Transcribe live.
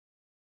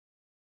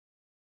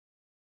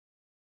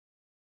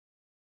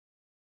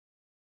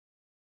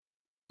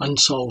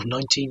Unsolved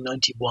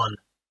 1991,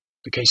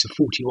 the case of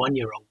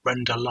 41-year-old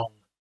Brenda Long.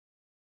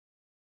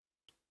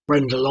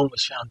 Brenda Long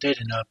was found dead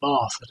in her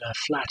bath at her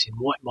flat in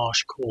White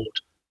Marsh Court,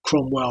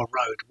 Cromwell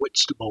Road,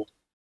 Whitstable.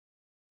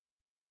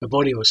 Her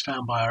body was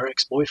found by her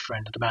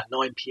ex-boyfriend at about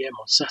 9 p.m.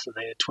 on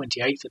Saturday the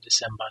 28th of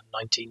December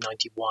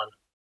 1991.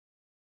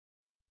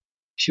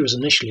 She was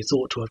initially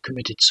thought to have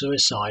committed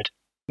suicide,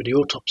 but the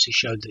autopsy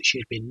showed that she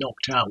had been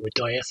knocked out with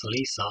diethyl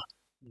ether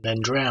and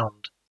then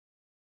drowned.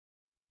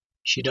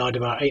 She died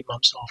about 8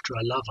 months after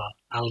her lover,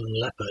 Alan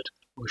Leppard,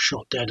 was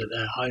shot dead at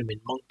their home in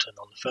Moncton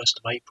on the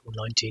 1st of April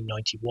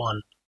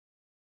 1991.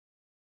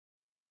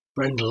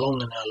 Brenda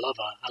Long and her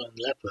lover, Alan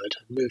Leppard,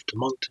 had moved to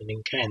Moncton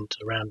in Kent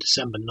around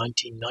December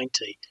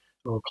 1990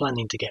 and were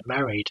planning to get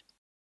married.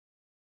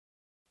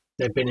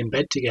 They had been in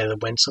bed together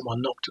when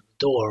someone knocked at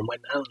the door, and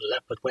when Alan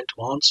Leppard went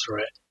to answer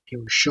it, he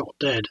was shot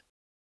dead.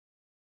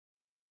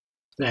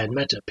 They had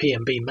met at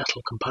P&B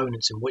Metal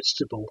Components in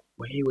Whitstable,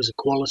 where he was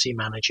a quality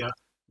manager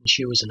and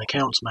she was an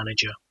accounts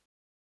manager.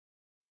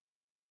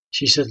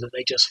 She said that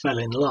they just fell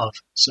in love,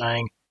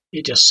 saying,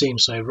 "It just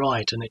seemed so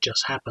right and it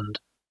just happened.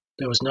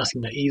 There was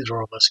nothing that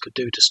either of us could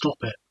do to stop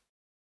it."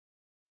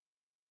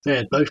 They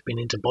had both been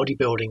into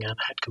bodybuilding and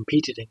had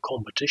competed in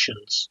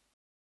competitions.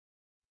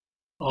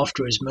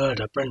 After his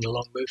murder, Brenda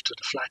Long moved to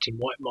the flat in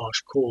White Marsh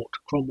Court,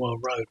 Cromwell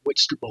Road,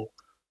 Whitstable,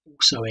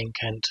 also in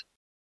Kent.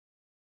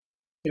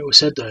 It was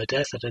said that her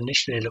death had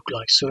initially looked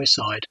like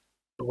suicide,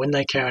 but when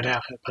they carried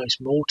out her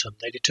post-mortem,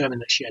 they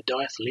determined that she had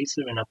diethyl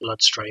ether in her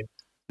bloodstream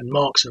and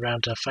marks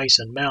around her face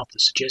and mouth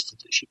that suggested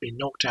that she'd been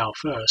knocked out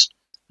first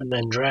and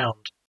then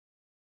drowned.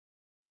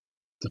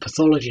 The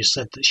pathologist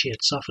said that she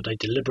had suffered a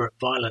deliberate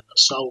violent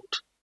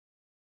assault.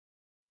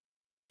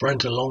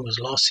 Brenda Long was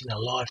last seen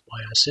alive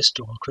by her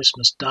sister on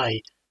Christmas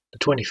Day, the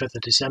 25th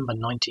of December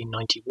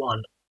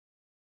 1991.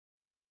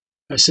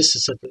 Her sister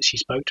said that she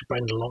spoke to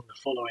Brenda Long the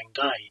following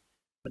day,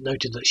 but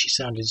noted that she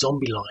sounded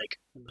zombie-like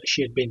and that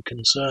she had been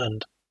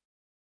concerned.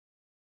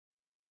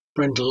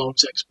 Brenda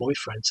Long's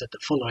ex-boyfriend said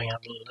that following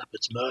Alan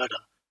Leppard's murder,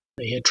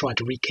 that he had tried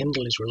to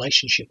rekindle his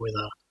relationship with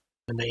her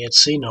and that he had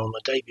seen her on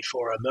the day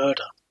before her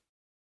murder.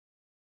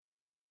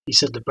 He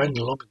said that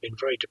Brenda Long had been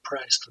very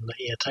depressed and that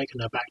he had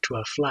taken her back to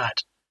her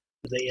flat,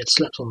 but that he had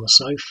slept on the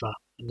sofa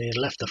and he had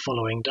left the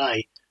following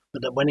day,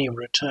 but that when he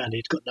returned he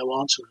had got no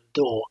answer at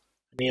the door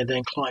and he had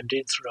then climbed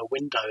in through a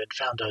window and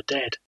found her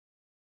dead.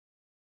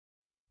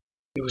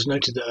 It was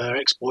noted that her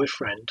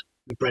ex-boyfriend,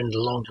 who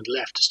Brenda Long had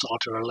left to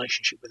start a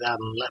relationship with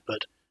Alan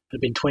Leppard, had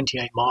been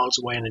 28 miles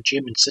away in a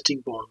gym in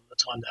Sittingbourne at the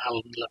time that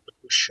Alan Leppard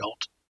was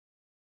shot.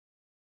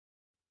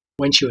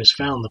 When she was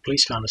found, the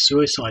police found a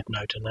suicide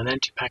note and an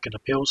empty packet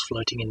of pills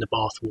floating in the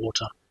bath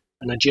water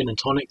and a gin and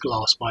tonic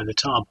glass by the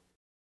tub.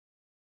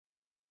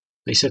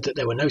 They said that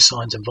there were no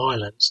signs of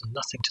violence and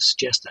nothing to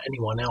suggest that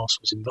anyone else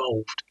was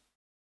involved.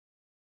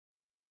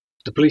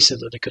 The police said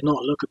that they could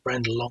not look at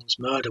Brenda Long's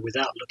murder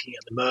without looking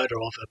at the murder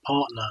of her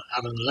partner,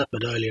 Alan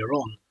Leppard, earlier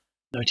on,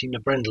 noting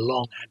that Brenda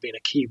Long had been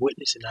a key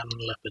witness in Alan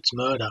Leppard's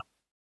murder.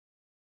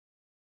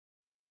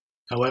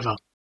 However,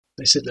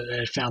 they said that they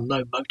had found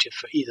no motive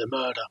for either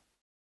murder.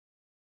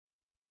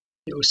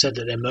 It was said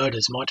that their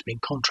murders might have been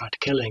contract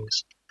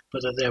killings,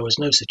 but that there was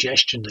no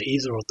suggestion that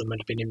either of them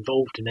had been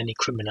involved in any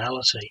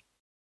criminality.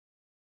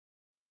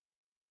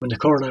 When the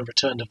coroner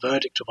returned a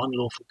verdict of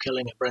unlawful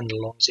killing at Brenda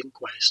Long's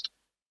inquest,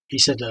 he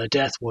said that her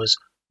death was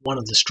one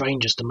of the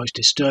strangest and most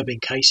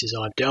disturbing cases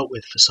I have dealt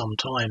with for some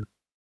time.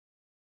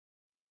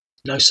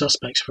 No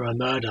suspects for her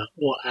murder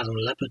or Alan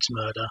Leppard's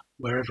murder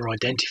were ever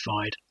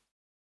identified.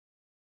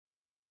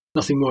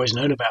 Nothing more is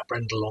known about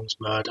Brenda Long's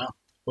murder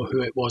or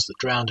who it was that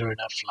drowned her in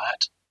her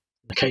flat,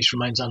 and the case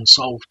remains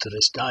unsolved to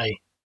this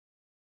day.